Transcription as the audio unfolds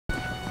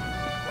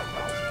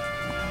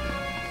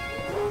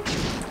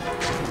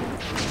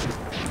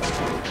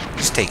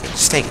Just take it.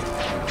 Just take it.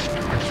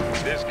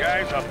 This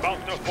guy's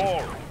about to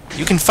fall.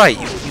 You can fight.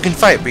 You can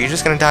fight, but you're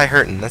just gonna die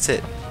hurting. That's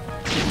it.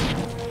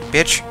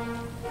 Bitch.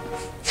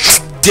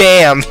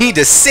 Damn, he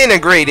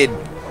disintegrated.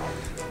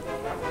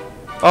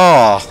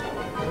 Oh.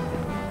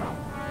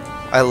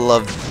 I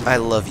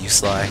love you,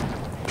 Sly.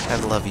 I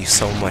love you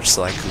so much,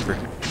 Sly Cooper.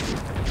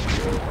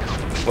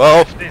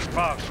 Whoa. This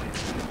box.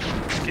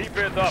 Keep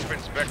it up,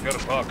 Inspector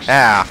Fox.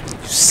 Ah,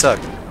 you suck.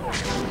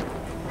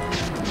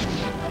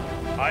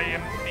 I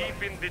am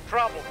deep in the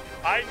trouble.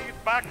 I need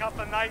backup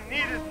and I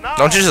need it now.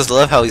 Don't you just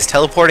love how he's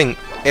teleporting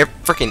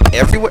freaking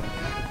everywhere?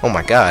 Oh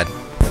my god.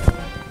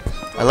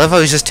 I love how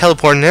he's just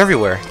teleporting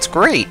everywhere. It's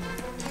great.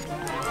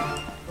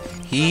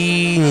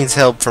 He needs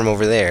help from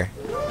over there.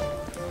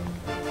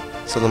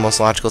 So the most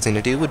logical thing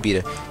to do would be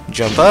to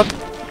jump up,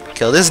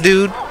 kill this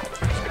dude.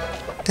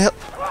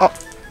 Oh.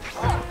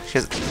 She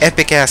has an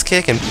epic ass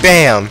kick and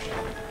BAM!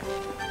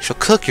 She'll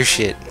cook your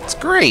shit. It's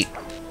great.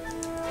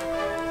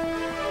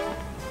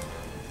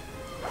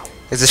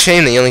 It's a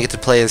shame that you only get to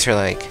play as her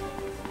like,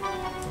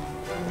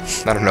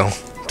 I don't know,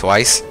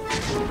 twice?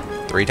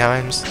 3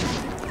 times?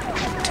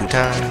 2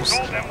 times?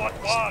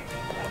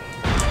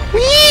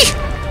 Whee!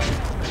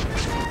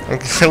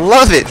 I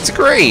love it. It's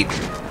great.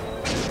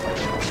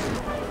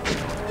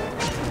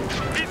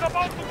 He's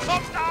about to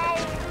come down.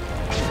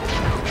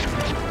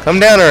 Come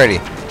down already.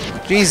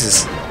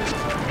 Jesus. He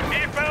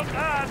fell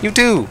down. You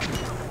too.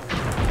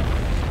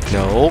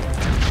 Nope.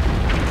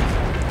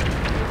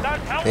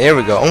 There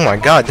we go. Oh my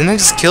god, didn't I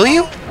just kill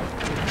you?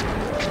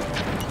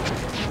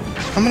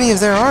 How many of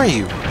there are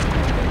you?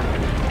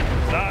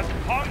 That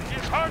punk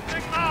is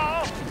hurting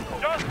now.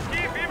 Just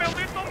give him a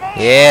little more.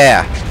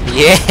 Yeah.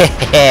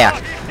 Yeah.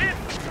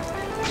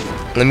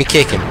 Let me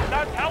kick him.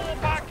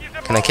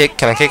 Can I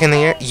kick in the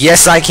air?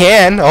 Yes, I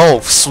can. Oh,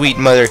 sweet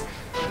mother.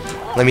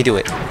 Let me do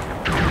it.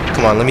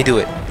 Come on, let me do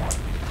it.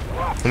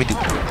 Let me do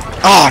it.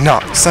 Oh, no.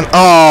 Son.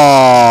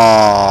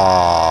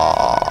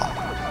 Oh.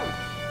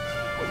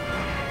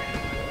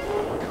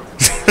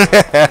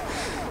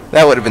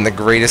 That would have been the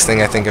greatest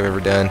thing I think I've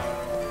ever done.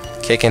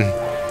 Kicking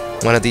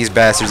one of these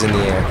bastards in the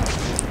air.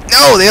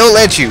 No, they don't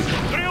let you.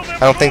 I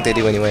don't think they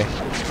do anyway.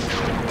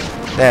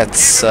 That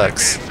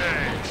sucks.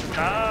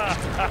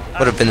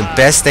 Would have been the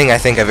best thing I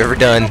think I've ever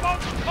done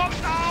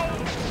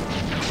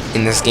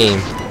in this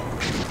game.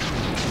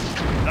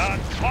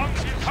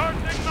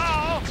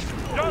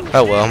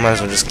 Oh well, might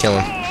as well just kill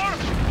him.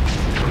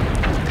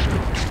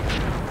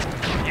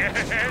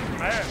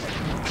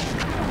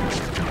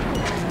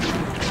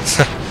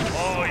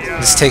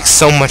 This takes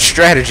so much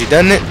strategy,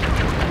 doesn't it?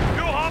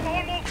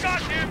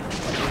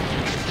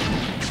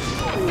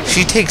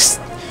 She takes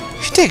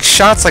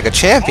shots like a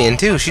champion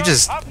too. She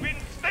just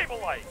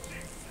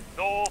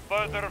no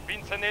further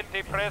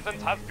Vincinetti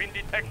presence has been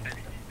detected.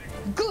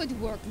 Good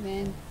work,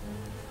 man.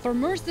 For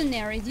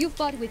mercenaries, you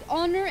fought with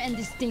honor and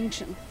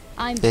distinction.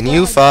 Then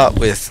you fought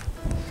with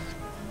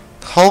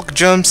Hulk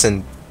jumps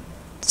and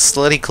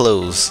slutty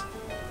clothes.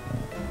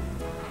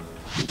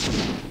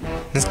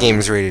 This game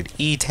is rated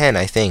E10,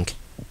 I think.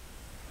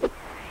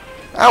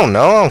 I don't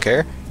know, I don't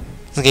care.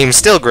 This game is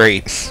still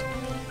great.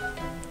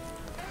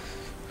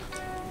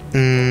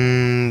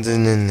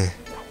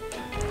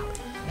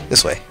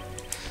 This way.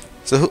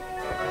 So who...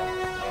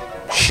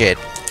 Shit.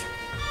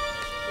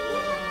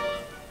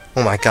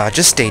 Oh my god,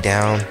 just stay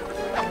down.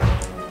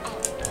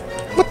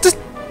 What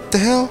the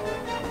hell?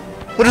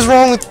 What is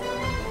wrong with...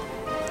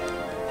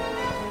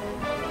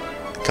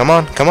 Come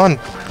on, come on.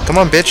 Come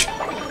on, bitch.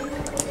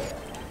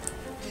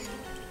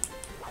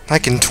 I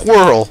can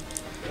twirl.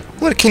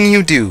 What can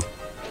you do?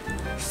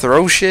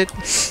 Throw shit?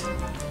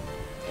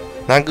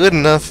 Not good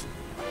enough.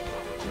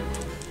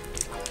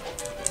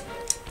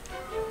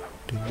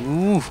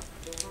 Ooh.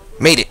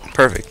 Made it.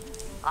 Perfect.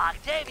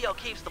 Octavio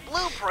keeps the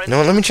blueprint. You know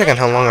what, let me check on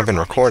how long I've been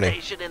recording.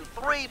 In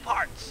 3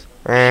 parts.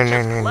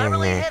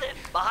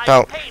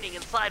 About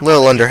a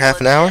little under half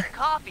an hour.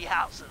 Coffee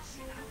houses.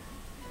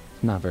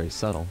 Not very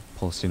subtle,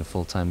 posting a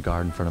full-time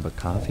guard in front of a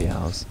coffee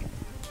house.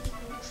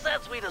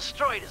 Since we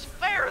destroyed his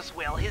Ferris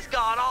wheel, he's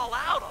gone all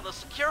out on the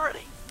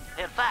security.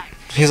 In fact,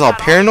 he's all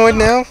paranoid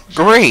now?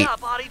 Great.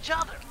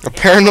 A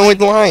paranoid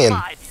lion.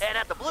 And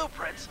at the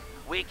blueprints,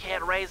 we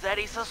can't raise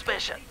any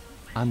suspicion.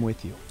 I'm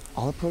with you.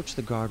 I'll approach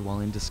the guard while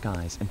in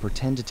disguise and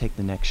pretend to take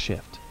the next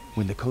shift.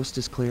 When the coast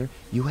is clear,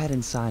 you head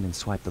inside and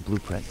swipe the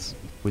blueprints.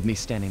 With me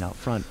standing out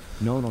front,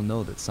 no one will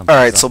know that something's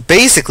Alright, so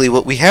basically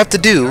what we have to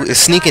do is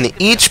sneak into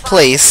each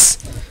place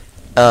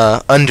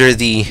under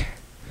the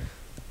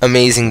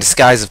amazing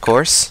disguise, of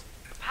course,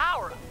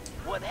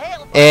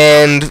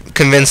 and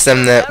convince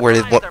them that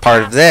we're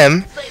part of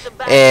them,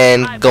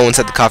 and go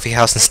inside the coffee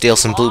house and steal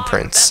some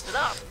blueprints.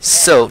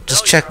 So,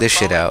 just check this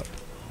shit out.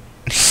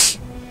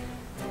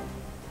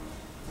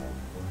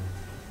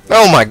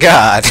 Oh my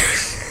god!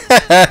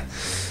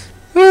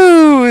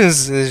 Woo!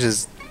 It's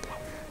just...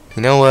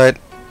 You know what?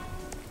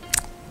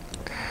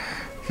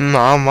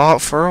 I'm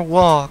out for a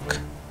walk.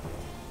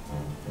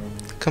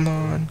 Come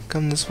on,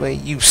 come this way.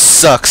 You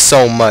suck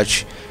so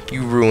much.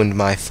 You ruined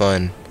my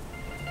fun.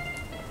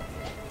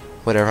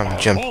 Whatever, I'm gonna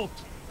jump.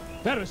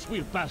 Ferris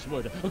wheel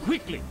password,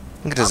 quickly.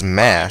 Look at his You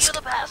mask.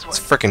 the password. It's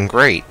freaking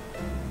great.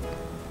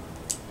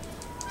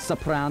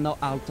 Soprano,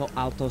 alto,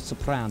 alto,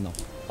 soprano.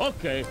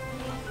 Okay.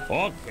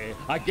 Okay,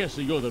 I guess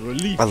you're the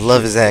relief. I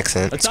love his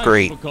accent. It's Thanks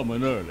great. for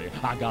coming early.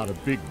 I got a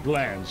big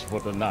plans for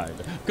tonight.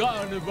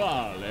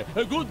 Carnivale,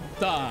 good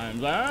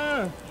times,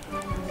 huh?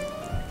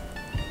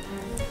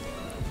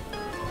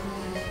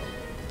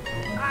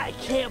 I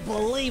can't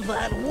believe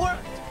that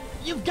worked.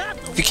 You've got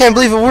the If you can't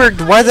believe it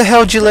worked, why the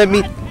hell did you let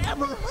me... I've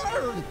ever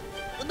heard.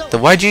 No,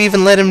 Then why'd you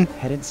even let him...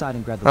 Head inside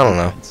and grab the I don't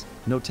know. blueprints.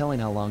 No telling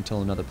how long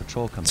till another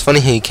patrol comes. It's funny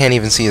he can't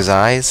even see his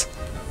eyes.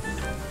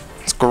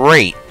 It's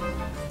great.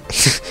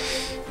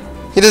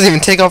 He doesn't even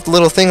take off the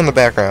little thing in the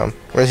background.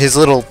 Or his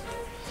little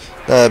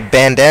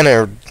bandana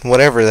or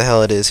whatever the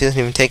hell it is. He doesn't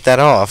even take that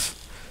off.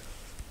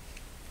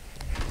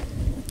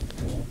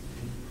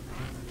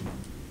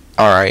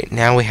 Alright,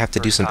 now we have to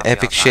do some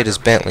epic shit as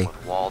Bentley.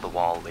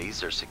 Wall-to-wall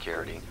laser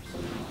security.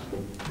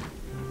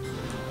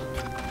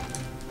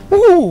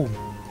 Woo!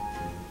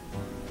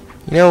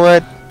 You know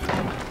what?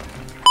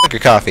 Fuck your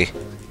coffee.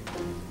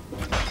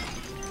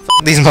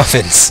 Fuck these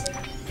muffins.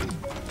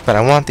 But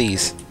I want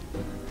these.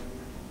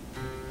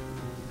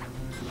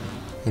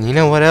 And you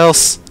know what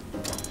else?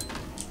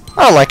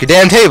 I don't like your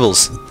damn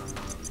tables.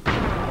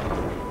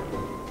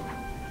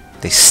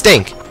 They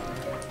stink.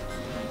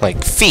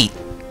 Like feet.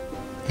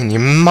 And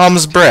your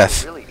mom's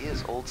breath. It really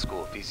is old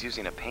school if he's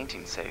using a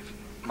painting safe.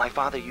 My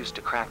father used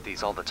to crack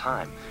these all the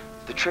time.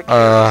 The trick here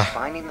is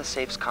finding the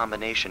safe's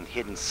combination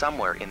hidden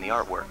somewhere in the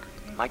artwork.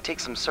 Might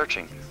take some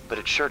searching, but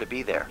it's sure to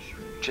be there.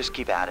 Just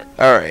keep at it.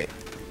 Alright.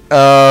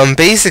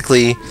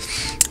 Basically,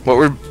 what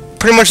we're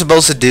pretty much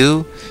supposed to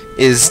do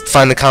is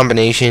find the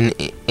combination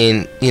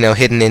in, you know,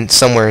 hidden in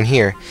somewhere in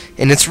here.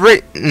 And it's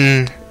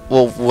written,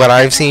 well, what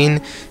I've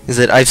seen is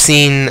that I've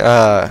seen,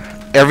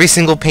 every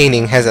single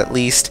painting has at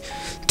least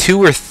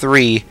 2 or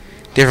 3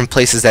 different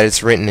places that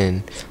it's written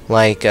in.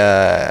 Like,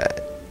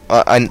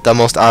 the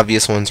most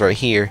obvious ones right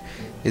here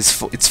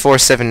is, it's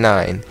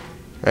 479.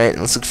 Right,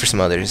 let's look for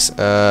some others.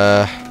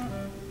 Let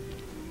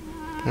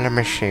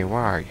me see,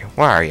 where are you?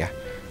 Where are you?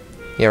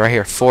 Yeah, right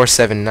here,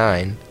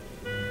 479.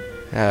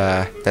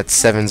 That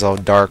 7's all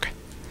dark.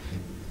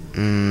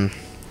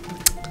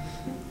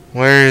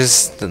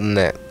 Where's the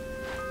net?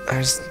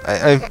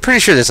 I'm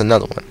pretty sure there's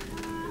another one.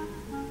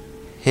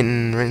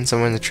 Written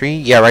somewhere in the tree?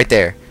 Yeah, right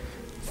there.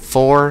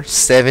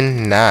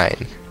 479. I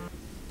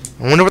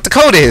wonder what the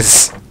code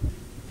is.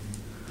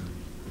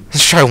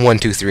 Let's try 1,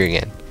 2, 3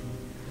 again.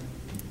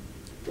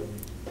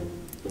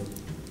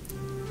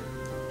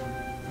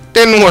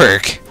 Didn't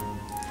work.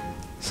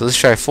 So let's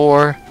try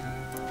 4.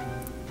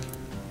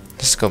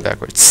 Let's go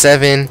backwards.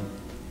 7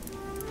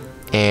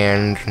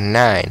 and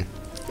 9.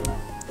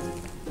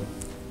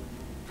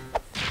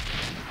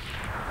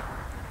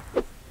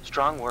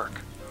 Strong work.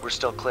 We're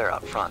still clear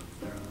up front.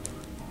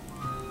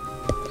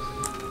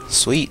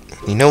 Sweet.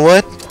 You know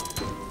what?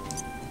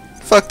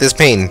 Fuck this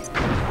painting.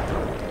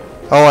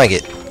 I don't like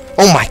it.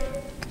 Oh my!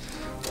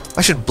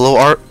 I should blow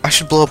up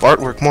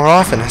artwork more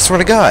often. I swear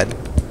to God.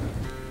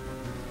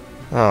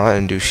 Oh, I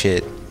didn't do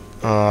shit.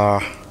 Ooh,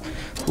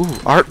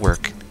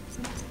 artwork.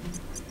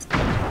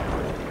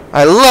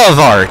 I love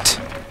art!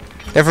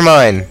 Never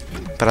mind.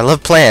 But I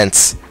love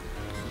plants.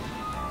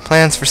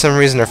 Plants, for some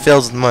reason, are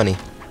filled with money.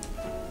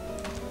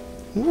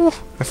 Ooh,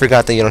 I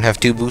forgot that you don't have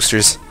 2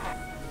 boosters.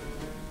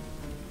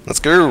 Let's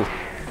go!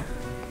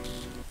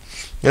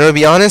 You know, to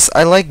be honest,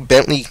 I like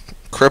Bentley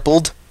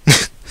crippled.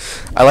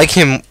 I like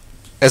him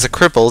as a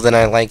crippled, and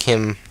I like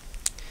him...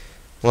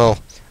 Well,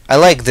 I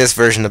like this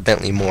version of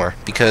Bentley more,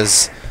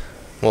 because...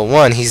 Well,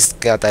 one, he's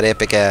got that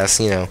epic-ass,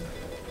 you know,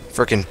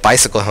 frickin'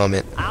 bicycle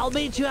helmet. I'll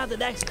meet you at the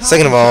next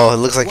Second of all, it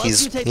looks like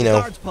he's, you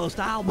know,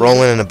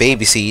 rolling in a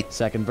baby seat.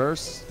 Second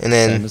verse, And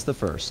then... same as the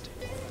first.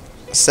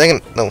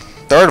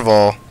 Third of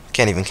all,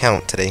 can't even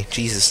count today,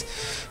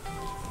 Jesus.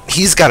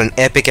 He's got an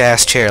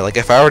epic-ass chair. Like,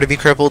 if I were to be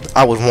crippled,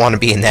 I would want to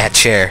be in that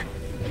chair.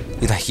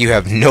 Like, you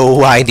have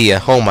no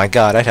idea. Oh my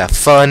God, I'd have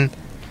fun.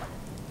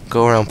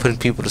 Go around putting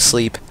people to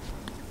sleep.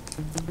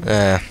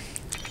 You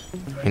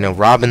know,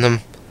 robbing them.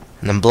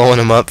 And then blowing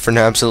them up for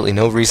absolutely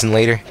no reason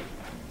later.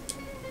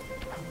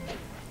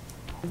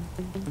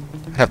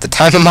 I'd have the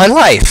time of my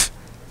life.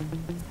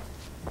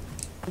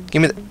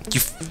 Give me the...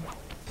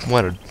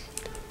 What a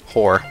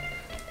whore.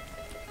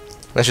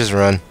 Let's just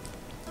run.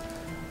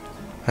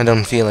 I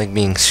don't feel like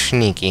being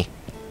sneaky.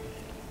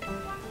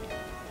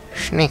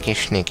 Sneaky,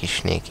 sneaky,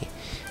 sneaky.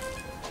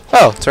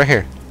 Oh, it's right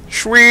here.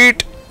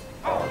 Sweet!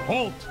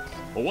 Halt!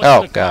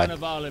 Oh, God.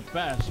 Carnivale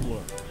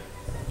password?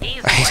 I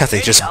hate how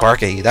they just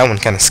bark at you. That one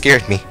kind of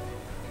scared me.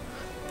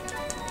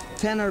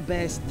 Tenor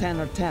bass,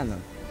 tenor, tenor.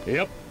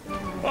 Yep.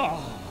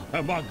 Oh,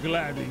 am I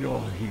glad you're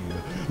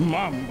here.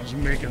 Mama's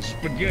making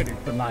spaghetti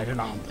tonight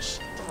and I'm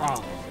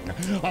strong.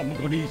 I'm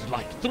gonna eat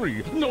like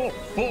 3, no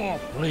 4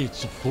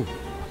 plates of food.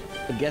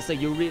 I guess that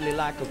you really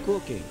like a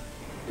cookie.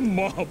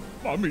 Mamma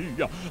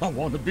mia, I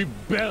want to be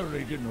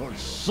buried in her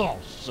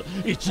sauce.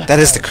 It's That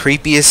is the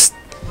creepiest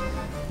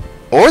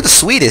or the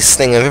sweetest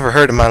thing I've ever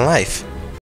heard in my life.